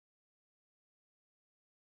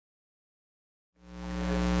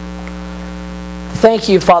thank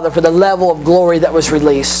you, Father, for the level of glory that was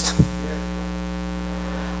released.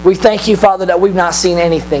 We thank you, Father, that we've not seen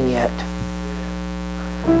anything yet.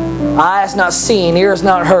 Eye has not seen, ear has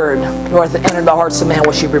not heard, nor hath it entered the hearts of man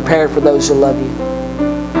what you prepared for those who love you.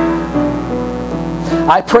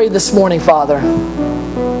 I pray this morning, Father,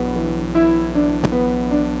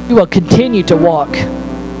 you will continue to walk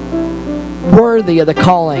worthy of the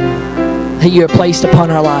calling that you have placed upon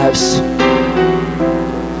our lives.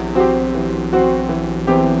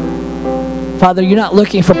 Father, you're not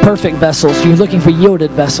looking for perfect vessels. You're looking for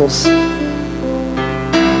yielded vessels.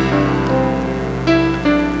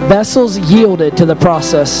 Vessels yielded to the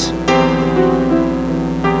process.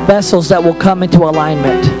 Vessels that will come into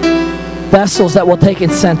alignment. Vessels that will take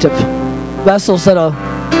incentive. Vessels that will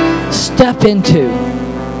step into.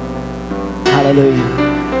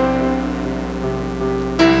 Hallelujah.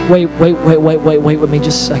 Wait with me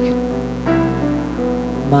just a second.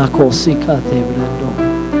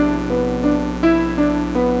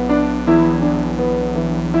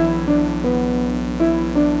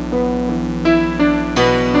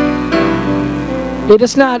 It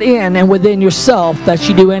is not in and within yourself that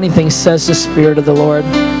you do anything, says the Spirit of the Lord.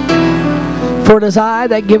 For it is I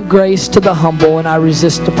that give grace to the humble, and I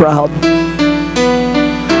resist the proud.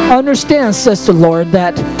 Understand, says the Lord,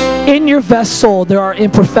 that in your vessel there are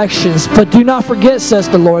imperfections, but do not forget, says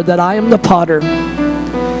the Lord, that I am the potter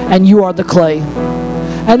and you are the clay.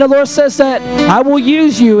 And the Lord says that I will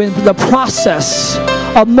use you in the process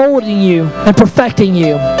of molding you and perfecting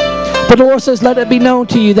you. But the Lord says, let it be known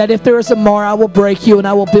to you that if there is a mar, I will break you and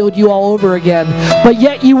I will build you all over again. But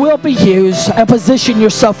yet you will be used, and position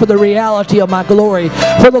yourself for the reality of my glory.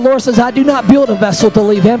 For the Lord says, I do not build a vessel to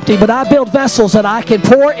leave empty, but I build vessels that I can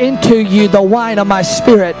pour into you the wine of my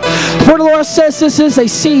Spirit. For the Lord says, this is a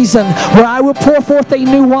season where I will pour forth a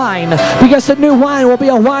new wine, because the new wine will be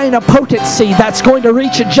a wine of potency that's going to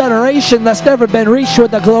reach a generation that's never been reached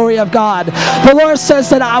with the glory of God. The Lord says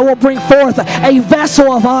that I will bring forth a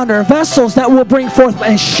vessel of honor, vessels that will bring forth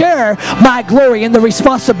and share my glory and the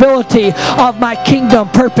responsibility of my kingdom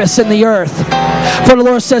purpose in the earth. For the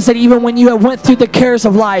Lord says that even when you have went through the cares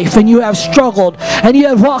of life and you have struggled and you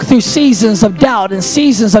have walked through seasons of doubt and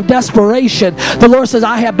seasons of desperation, the Lord says,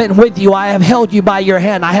 I have been with you. I have held you by your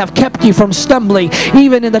hand. I have kept you from stumbling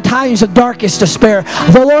even in the times of darkest despair.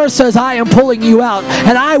 The Lord says, I am pulling you out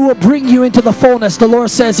and I will bring you into the fullness. The Lord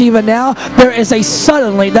says, even now there is a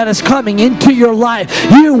suddenly that is coming into your life.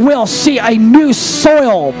 You will see a new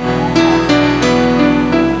soil.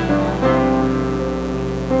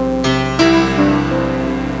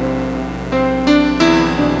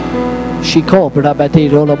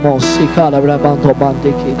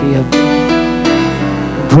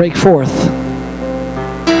 Break forth.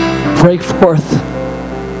 Break forth.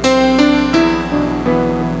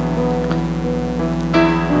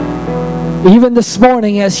 Even this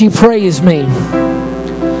morning as you praise me,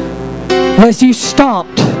 as you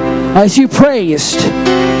stomped, as you praised,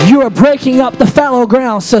 you are breaking up the fallow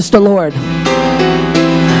ground, says the Lord.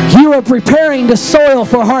 You are preparing the soil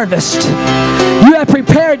for harvest. You have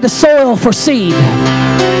prepared the soil for seed.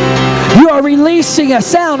 You are releasing a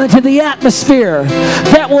sound into the atmosphere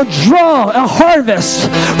that will draw a harvest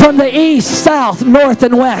from the east, south, north,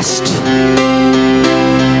 and west.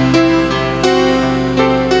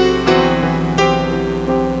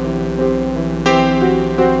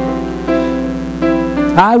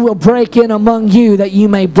 I will break in among you that you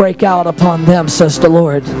may break out upon them, says the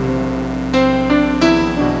Lord.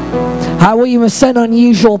 I will even send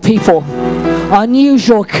unusual people,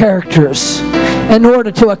 unusual characters, in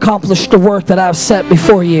order to accomplish the work that I've set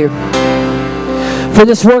before you. For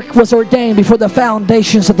this work was ordained before the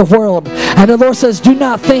foundations of the world. And the Lord says, do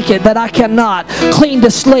not think it that I cannot clean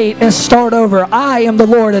the slate and start over. I am the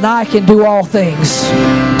Lord and I can do all things.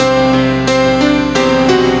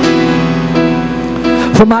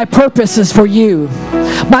 For my purpose is for you.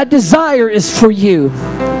 My desire is for you.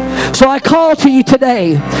 So I call to you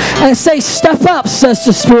today and say, step up, says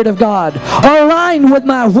the Spirit of God. Align with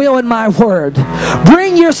my will and my word.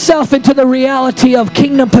 Bring yourself into the reality of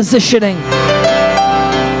kingdom positioning.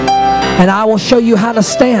 And I will show you how to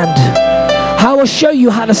stand. I will show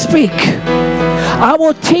you how to speak. I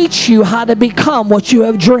will teach you how to become what you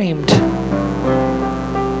have dreamed.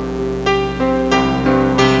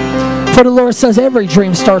 For the Lord says every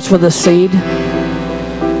dream starts with a seed.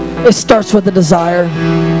 It starts with a desire.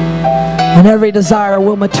 And every desire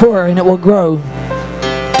will mature and it will grow.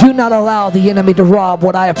 Do not allow the enemy to rob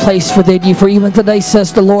what I have placed within you. For even today,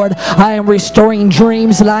 says the Lord, I am restoring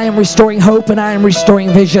dreams and I am restoring hope and I am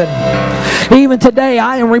restoring vision. Even today,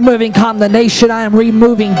 I am removing condemnation. I am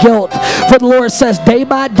removing guilt. For the Lord says, day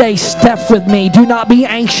by day, step with me. Do not be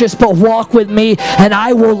anxious, but walk with me, and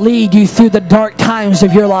I will lead you through the dark times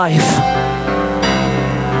of your life.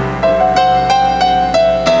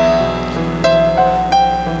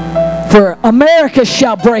 For America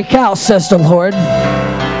shall break out, says the Lord.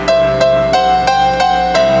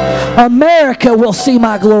 America will see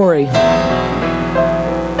my glory.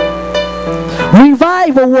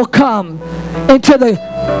 Revival will come into the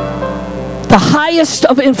highest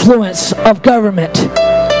of influence of government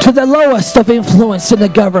to the lowest of influence in the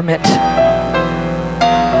government.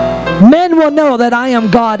 Men will know that I am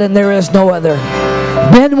God and there is no other.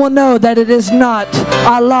 Men will know that it is not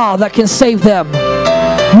Allah that can save them.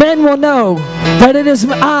 Men will know that it is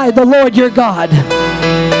I, the Lord your God,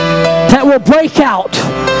 that will break out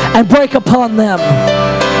and break upon them.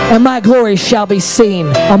 And my glory shall be seen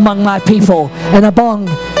among my people and among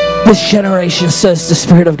this generation, says the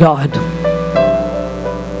Spirit of God.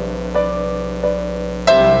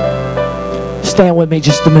 Stand with me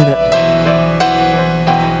just a minute.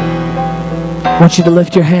 I want you to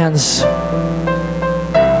lift your hands.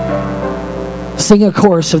 Sing a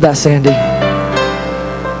chorus of that, Sandy.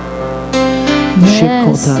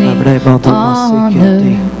 Blessing,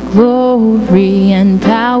 honor, glory, and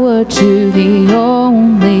power to the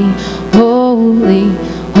only holy,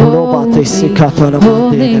 holy,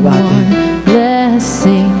 holy one.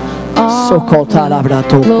 Blessing, honor,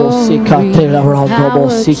 glory, and power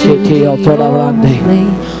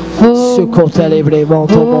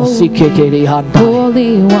to the only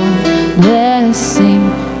holy one.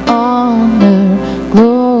 Blessing, honor,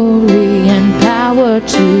 glory, and power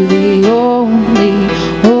to the only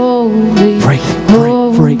holy,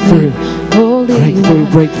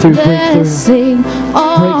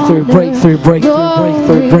 breakthrough,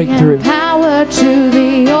 breakthrough, power to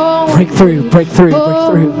the only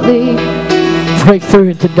breakthrough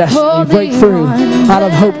into destiny, breakthrough out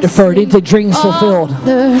of hope deferred into dreams fulfilled,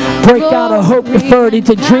 break out of hope deferred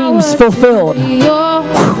into dreams fulfilled.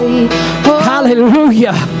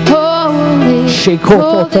 Hallelujah.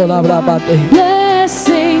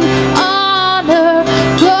 Blessing, honor,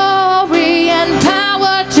 glory, and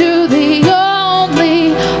power to the only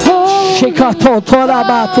holy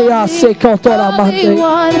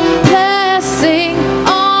one. Blessing,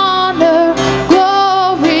 honor,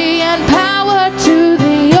 glory, and power to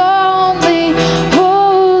the only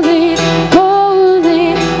holy,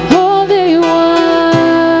 holy, holy one.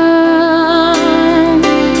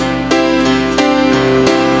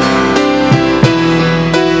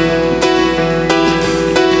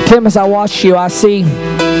 Tim, as I watch you, I see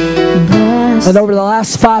that over the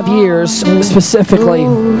last 5 years, specifically,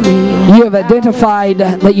 you have identified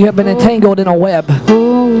that you have been entangled in a web.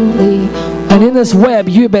 And in this web,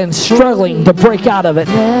 you've been struggling to break out of it.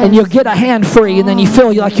 And you'll get a hand free, and then you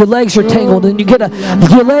feel like your legs are tangled. And you get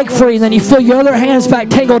your leg free, and then you feel your other hand's back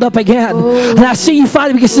tangled up again. And I see you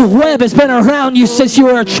fighting because this web has been around you since you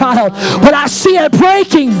were a child. But I see it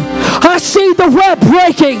breaking. I see the web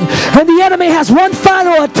breaking. And the enemy has one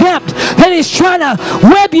final attempt, and he's trying to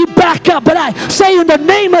web you back up. But I say in the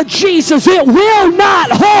name of Jesus, it will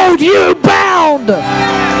not hold you bound.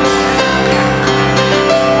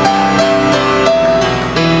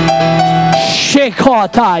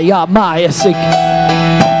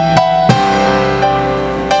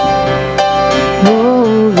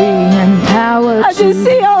 I just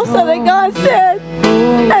see also that God said,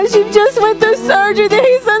 as you just went through surgery, that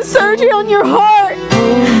He's done surgery on your heart.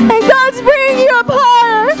 And God's bringing you up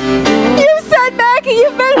higher. You've sat back and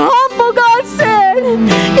you've been humble, God said.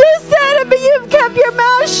 You said it, but you've kept your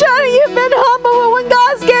mouth shut and you've been humble. But when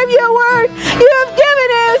God's gave you a word, you have given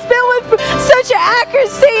it. It's been with such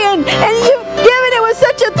accuracy and you've given it with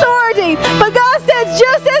such authority. But God says,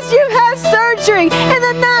 just as you've had surgery in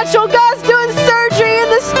the natural, God's doing surgery in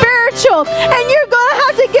the spiritual. And you're going to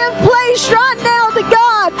have to give place right now to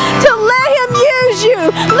God to let Him use you.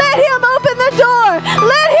 Let Him open the door.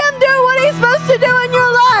 Let Him do what He's supposed to do in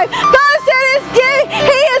your life. God said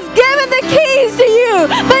He has given the keys to you.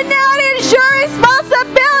 But now it is your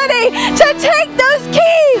responsibility to take those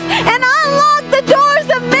keys and unlock the doors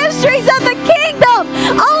of mysteries of the kingdom.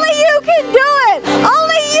 Only you can do it.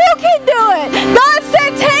 Only you can do it. God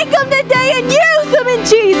said take them today and use them in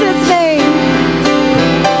Jesus' name.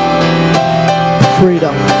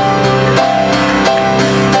 Freedom.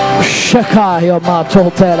 Shakaya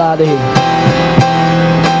matoteradi.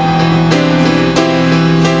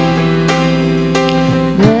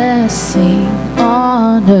 Blessing,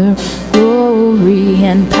 honor, glory,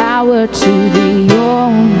 and power to the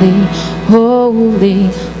only holy,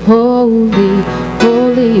 holy,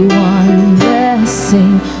 holy one.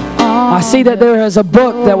 I see that there is a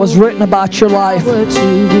book that was written about your life. And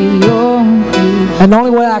the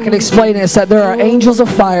only way I can explain it is that there are angels of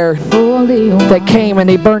fire that came and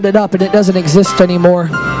they burned it up and it doesn't exist anymore.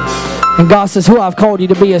 And God says, who I've called you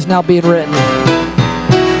to be is now being written.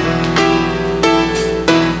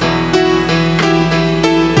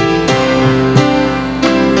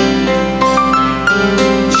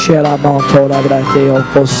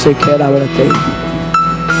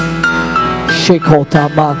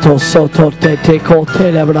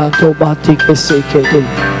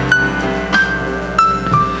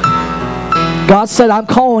 God said, I'm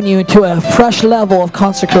calling you into a fresh level of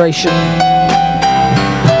consecration.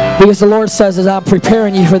 Because the Lord says, as I'm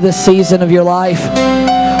preparing you for this season of your life,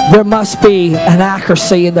 there must be an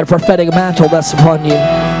accuracy in the prophetic mantle that's upon you.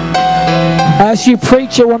 As you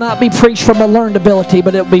preach, it will not be preached from a learned ability,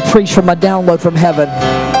 but it will be preached from a download from heaven.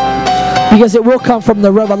 Because it will come from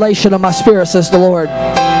the revelation of my spirit, says the Lord.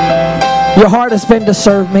 Your heart has been to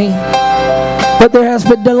serve me, but there has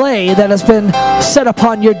been delay that has been set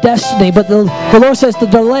upon your destiny. But the Lord says the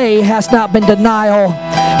delay has not been denial.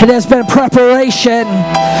 It has been preparation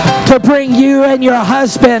to bring you and your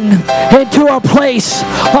husband into a place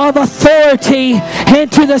of authority,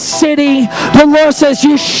 into the city. The Lord says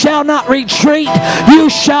you shall not retreat. You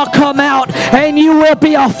shall come out and you will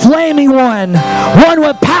be a flaming one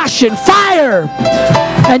with passion, fire,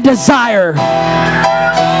 and desire.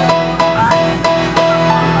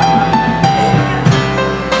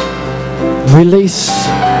 Release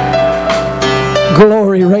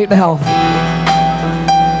glory right now.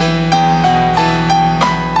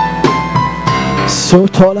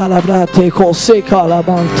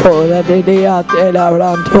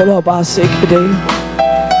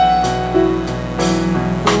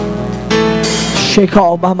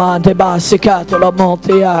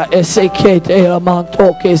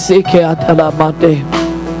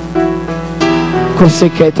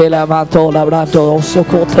 Cosicete la manto labrando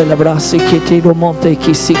socote la brasiciti do monte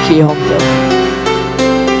kisiki honte.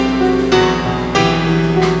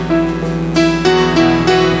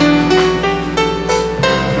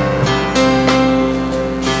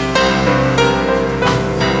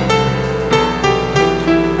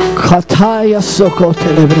 Kataya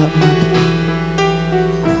socote la brando.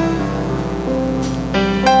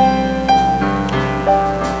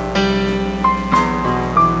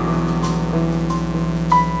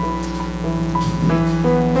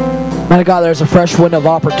 My God, there's a fresh wind of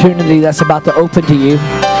opportunity that's about to open to you.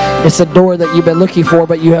 It's a door that you've been looking for,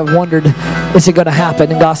 but you have wondered, is it going to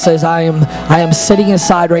happen? And God says, I am sitting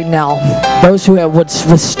aside right now. Those who have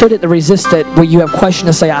withstood it, to resist it, where you have questioned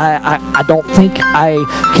and say, I don't think I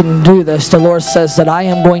can do this. The Lord says that I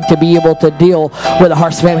am going to be able to deal with the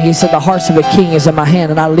hearts of men. He said, the hearts of a king is in my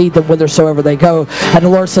hand, and I lead them whithersoever they go. And the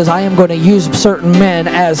Lord says, I am going to use certain men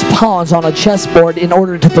as pawns on a chessboard in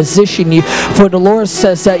order to position you. For the Lord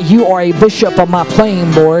says that you are a bishop on my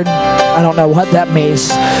playing board. I don't know what that means.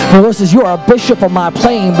 The Lord says, you are a bishop on my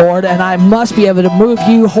playing board, and I must be able to move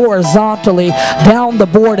you horizontally down the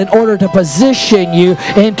board in order to position you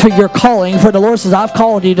into your calling. For the Lord says, I've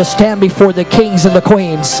called you to stand before the kings and the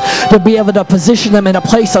queens, to be able to position them in a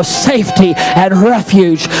place of safety and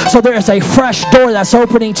refuge. So there is a fresh door that's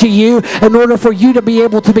opening to you in order for you to be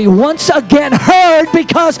able to be once again heard,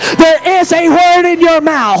 because there is a word in your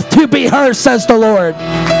mouth to be heard, says the Lord.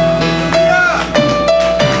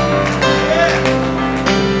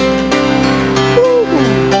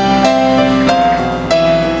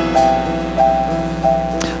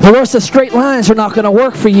 The Lord says straight lines are not going to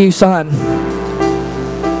work for you, son.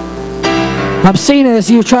 I'm seeing it as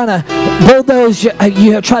you trying to bulldoze.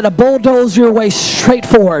 You have tried to bulldoze your way straight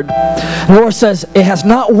forward. The Lord says it has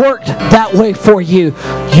not worked that way for you.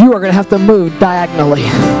 You are going to have to move diagonally.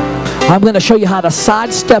 I'm going to show you how to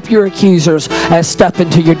sidestep your accusers and step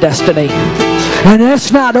into your destiny. And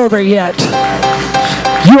it's not over yet.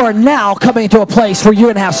 You are now coming to a place where you're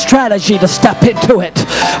going to have strategy to step into it.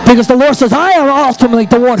 Because the Lord says, I am ultimately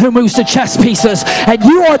the one who moves the chess pieces, and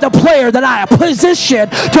you are the player that I have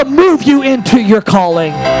positioned to move you into your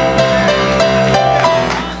calling.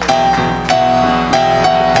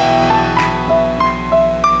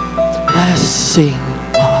 Let's sing.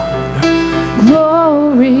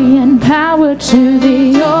 Glory and power to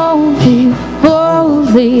the only,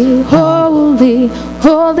 holy, holy,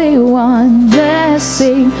 Holy One.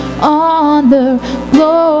 Blessing, honor,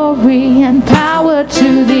 glory, and power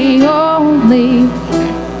to the only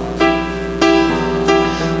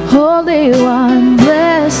Holy One.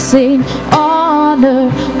 Blessing,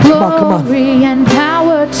 honor, glory, and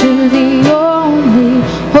power to the only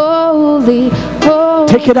holy, holy.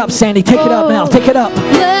 Take it up, Sandy. Take it up now. Take it up.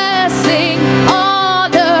 Blessing,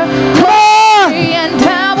 honor, glory.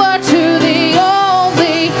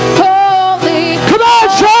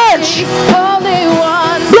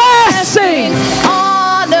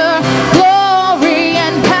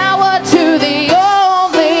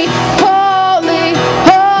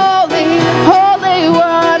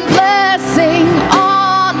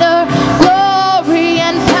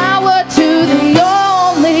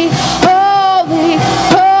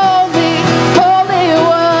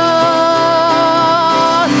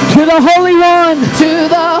 To the Holy One. To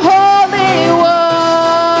the Holy One.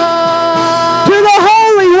 To the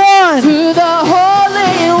Holy One. To the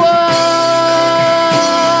Holy One.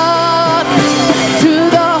 To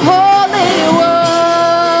the Holy One.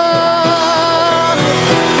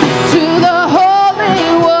 To the Holy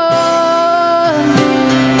One.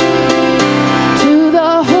 To the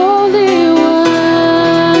Holy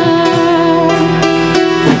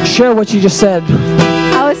One. Share what you just said.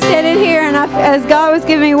 I was standing here, and as God was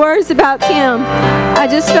giving me words about Tim, I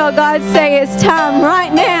just felt God say, it's time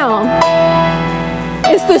right now.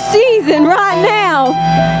 It's the season right now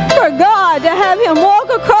for God to have him walk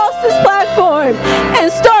across this platform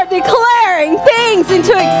and start declaring things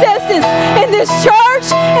into existence in this church,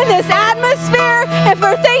 in this atmosphere, and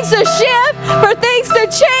for things to shift, for things to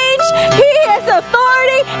change. He has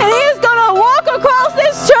authority, and he is going to walk across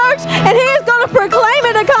this church, and he is going to proclaim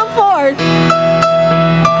it to come forth.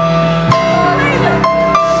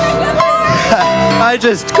 I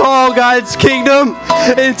just call God's kingdom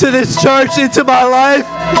into this church, into my life.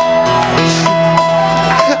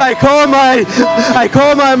 I call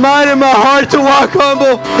my mind and my heart to walk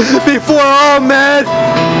humble before all men.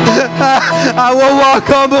 I will walk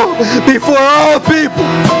humble before all people.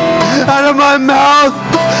 Out of my mouth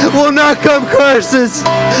will not come curses,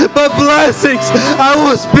 but blessings. I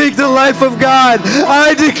will speak the life of God.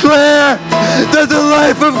 I declare that the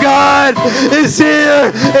life of God is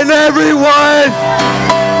here in everyone.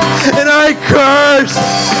 And I curse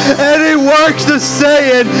any works of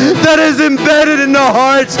Satan that is embedded in the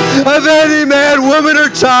hearts of any man, woman,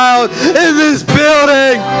 or child in this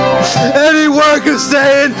building. Any work of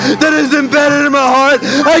Satan that is embedded in my heart,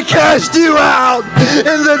 I cast you out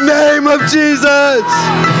in the name of Jesus.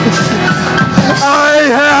 I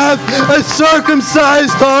have a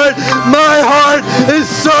circumcised heart. My heart is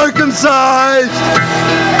circumcised.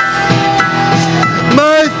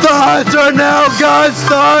 My thoughts are now God's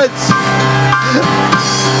thoughts.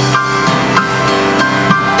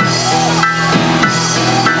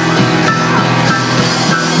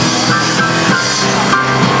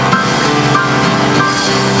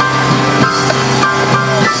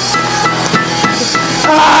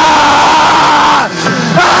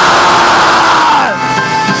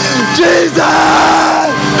 Jesus!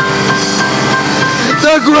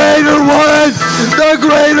 The greater one, the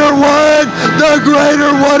greater one, the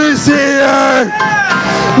greater one is here.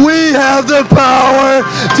 We have the power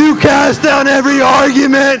to cast down every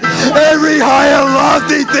argument, every high and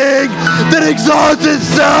lofty thing that exalts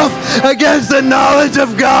itself against the knowledge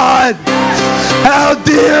of God. How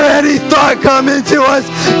dare any thought come into us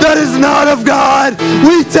that is not of God?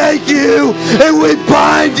 We take you and we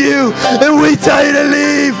bind you and we tell you to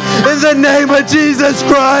leave in the name of Jesus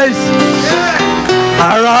Christ.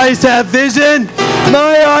 Our eyes have vision.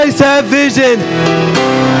 My eyes have vision.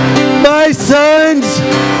 My sons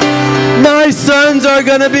are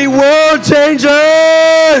going to be world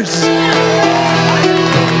changers.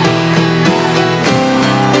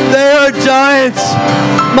 They are giants.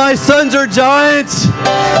 My sons are giants.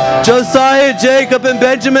 Josiah, Jacob, and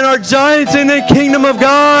Benjamin are giants in the kingdom of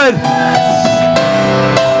God.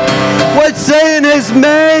 What Satan has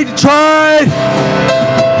tried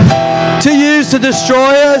to use to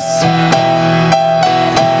destroy us,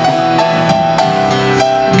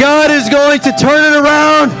 God is going to turn it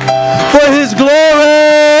around for his glory.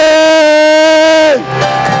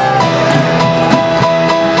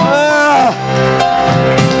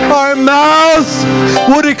 Our mouths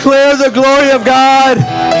will declare the glory of God.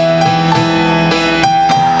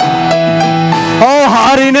 All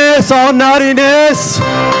haughtiness, all naughtiness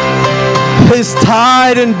is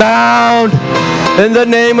tied and bound in the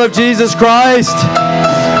name of Jesus Christ.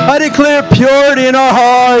 I declare purity in our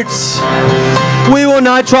hearts. We will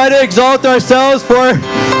not try to exalt ourselves for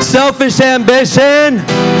selfish ambition,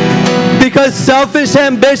 because selfish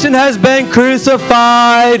ambition has been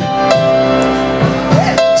crucified.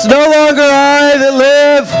 It's no longer I that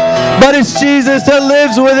live, but it's Jesus that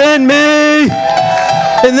lives within me.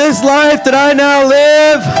 In this life that I now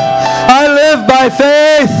live, I live by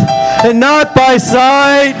faith and not by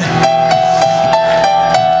sight.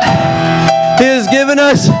 He has given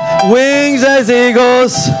us wings as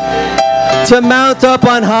eagles to mount up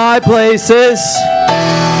on high places,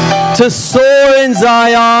 to soar in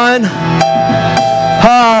Zion.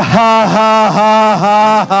 Ha ha ha ha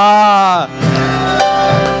ha ha.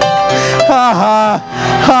 Ha ha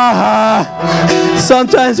ha ha.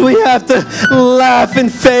 Sometimes we have to laugh in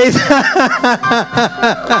faith.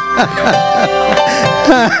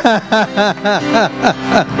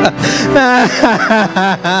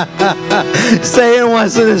 Satan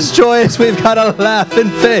wants to destroy us. We've got to laugh in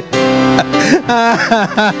faith.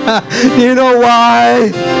 You know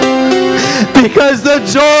why? Because the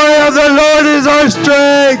joy of the Lord is our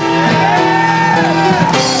strength.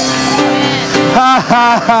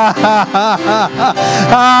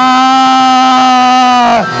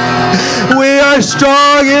 We are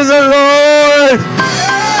strong in the Lord,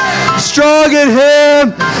 strong in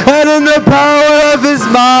Him and in the power of His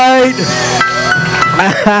might.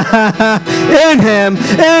 In Him,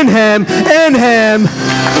 in Him, in Him,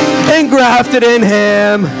 engrafted in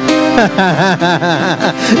Him.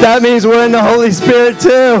 That means we're in the Holy Spirit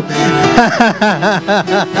too.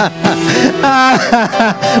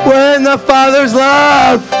 We're in the Father's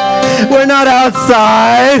love. We're not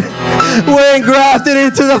outside. We're engrafted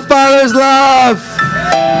into the Father's love.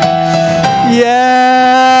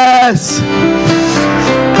 Yes.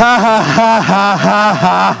 Ha ha ha ha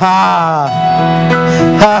ha ha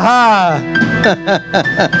ha ha.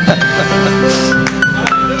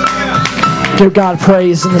 Give God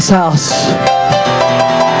praise in this house.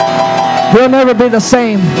 We'll never be the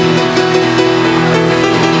same.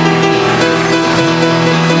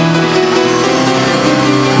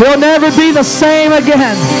 We'll never be the same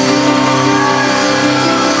again.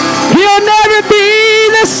 He'll never be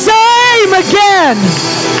the same again.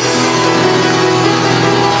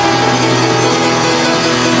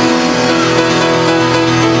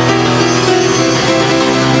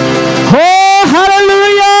 Oh,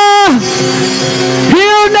 hallelujah.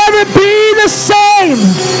 He'll never be the same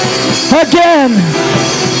again.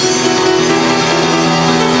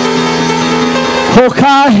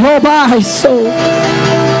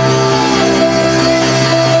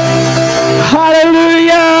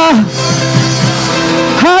 Hallelujah.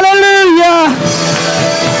 Hallelujah.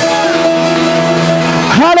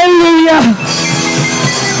 Hallelujah.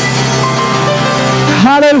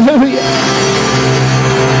 Hallelujah.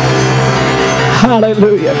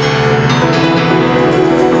 Hallelujah.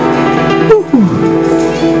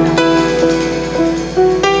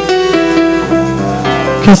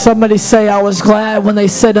 Can somebody say, I was glad when they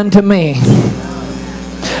said unto me,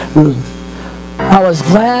 I was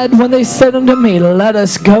glad when they said unto me, let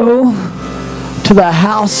us go to the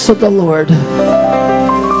house of the Lord.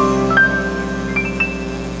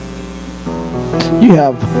 You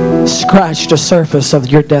have scratched the surface of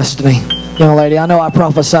your destiny. Young lady, I know I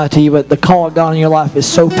prophesy to you, but the call of God in your life is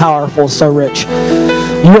so powerful, so rich.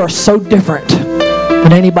 You are so different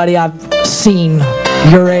than anybody I've seen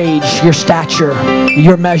your age, your stature,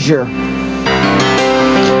 your measure.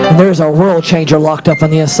 And there's a world changer locked up on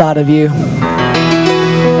the inside of you.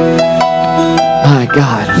 My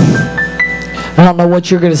God. I don't know what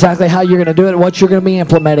you're gonna, exactly how you're going to do it, what you're going to be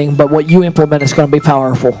implementing, but what you implement is going to be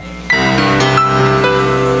powerful.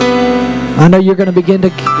 I know you're going to begin to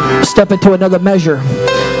step into another measure,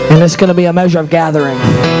 and it's going to be a measure of gathering.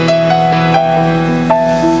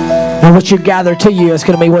 And what you gather to you is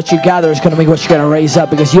going to be what you gather is going to be what you're going to raise up,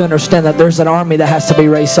 because you understand that there's an army that has to be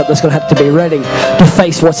raised up that's going to have to be ready to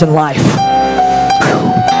face what's in life.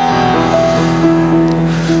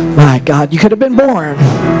 My God, you could have been born.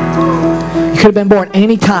 You could have been born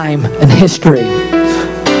any time in history.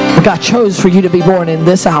 But God chose for you to be born in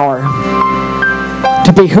this hour,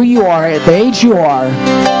 to be who you are at the age you are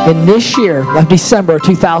in this year of December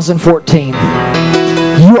 2014.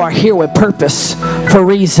 You are here with purpose, for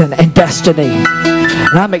reason, and destiny.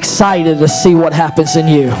 And I'm excited to see what happens in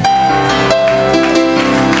you.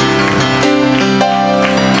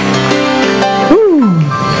 Woo.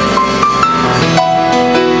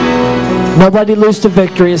 Nobody lose to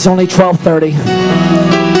victory. It's only 12:30.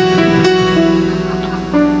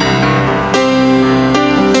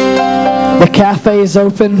 The cafe is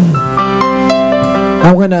open.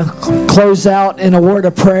 I'm going to close out in a word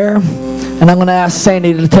of prayer. And I'm going to ask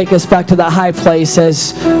Sandy to take us back to the high place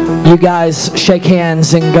as you guys shake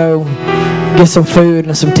hands and go get some food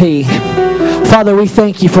and some tea. Father, we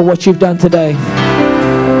thank you for what you've done today.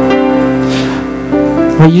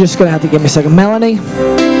 Well, you're just going to have to give me a second. Melanie,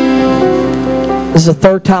 this is the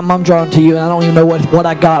third time I'm drawn to you, and I don't even know what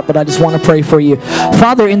I got, but I just want to pray for you.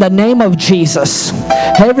 Father, in the name of Jesus,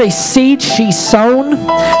 every seed she's sown,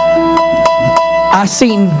 I've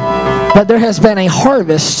seen that there has been a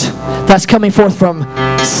harvest that's coming forth from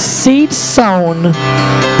seed sown,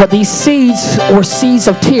 but these seeds were seeds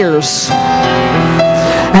of tears.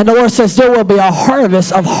 And the Lord says there will be a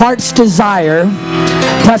harvest of heart's desire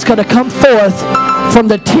that's going to come forth from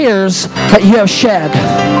the tears that you have shed.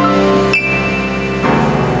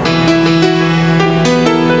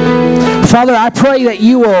 Father, I pray that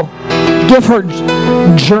you will Give her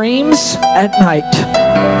dreams at night.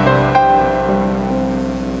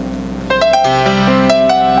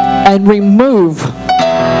 And remove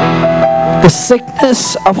the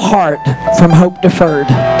sickness of heart from hope deferred.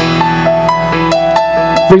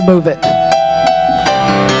 Remove it.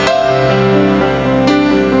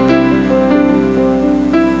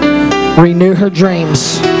 Renew her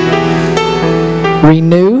dreams.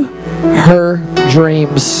 Renew her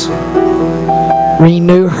dreams.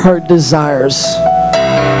 Renew her desires.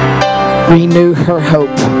 Renew her hope.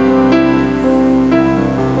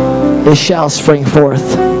 It shall spring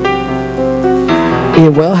forth. It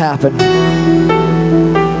will happen.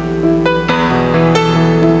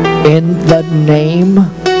 In the name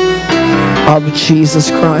of Jesus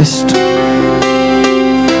Christ.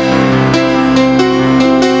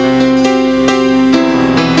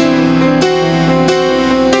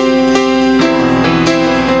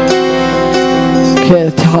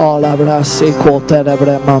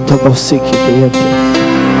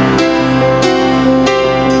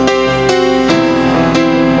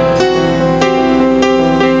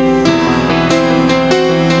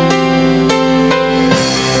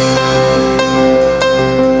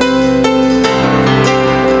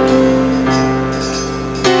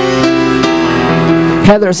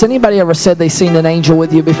 Heather, has anybody ever said they seen an angel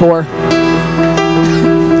with you before?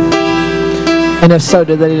 And if so,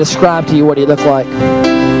 did they describe to you what he looked like?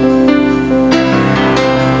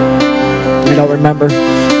 You don't remember?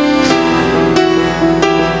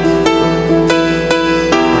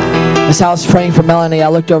 As I was praying for Melanie, I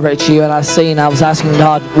looked over at you and I was asking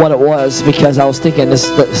God what it was, because I was thinking, is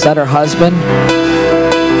that her husband?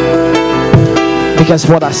 Because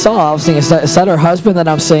what I saw, I was thinking, is that her husband that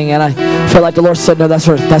I'm seeing? And I feel like the Lord said, no, that's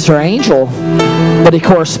her angel. But he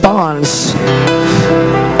corresponds.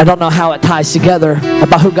 I don't know how it ties together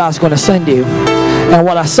about who God's going to send you. And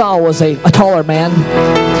what I saw was a taller man,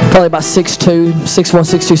 probably about 6'2", 6'1",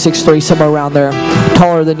 6'2", 6'3", somewhere around there.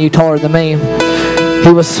 Taller than you, taller than me.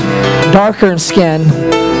 He was darker in skin.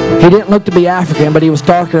 He didn't look to be African, but he was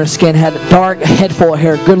darker in skin, had a dark head full of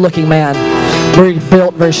hair, good-looking man, very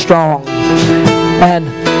built, very strong. And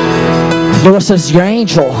the Lord says, your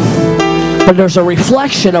angel. But there's a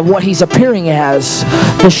reflection of what he's appearing as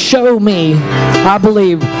to show me, I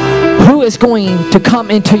believe, who is going to come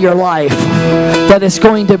into your life that is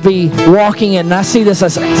going to be walking in. And I see this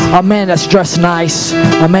as a man that's dressed nice,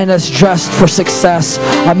 a man that's dressed for success,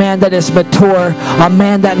 a man that is mature, a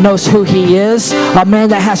man that knows who he is, a man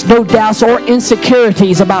that has no doubts or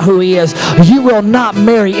insecurities about who he is. You will not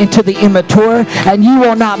marry into the immature, and you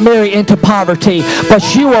will not marry into poverty,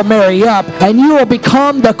 but you will marry up, and you will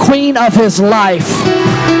become the queen of his life.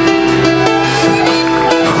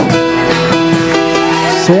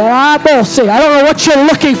 I don't know what you're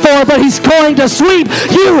looking for, but he's going to sweep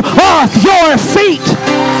you off your feet.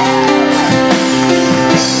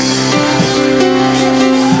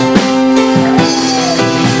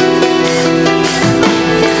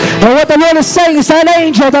 And what the Lord is saying is that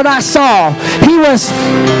angel that I saw,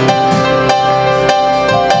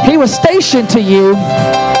 he was stationed to you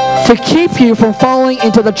to keep you from falling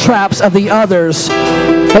into the traps of the others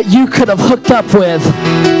that you could have hooked up with,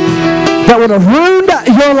 that would have ruined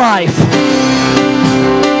your life.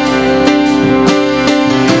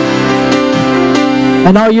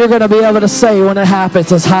 And all you're going to be able to say when it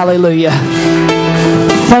happens is hallelujah.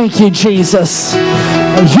 Thank you, Jesus.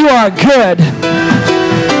 You are good,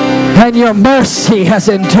 and your mercy has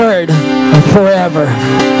endured forever.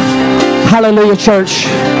 Hallelujah, church.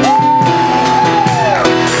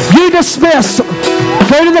 You dismissed.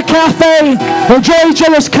 Go to the cafe. Enjoy each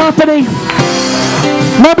other's company.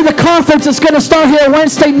 Remember, the conference is going to start here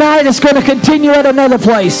Wednesday night. It's going to continue at another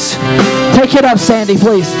place. Take it up, Sandy,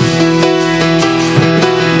 please.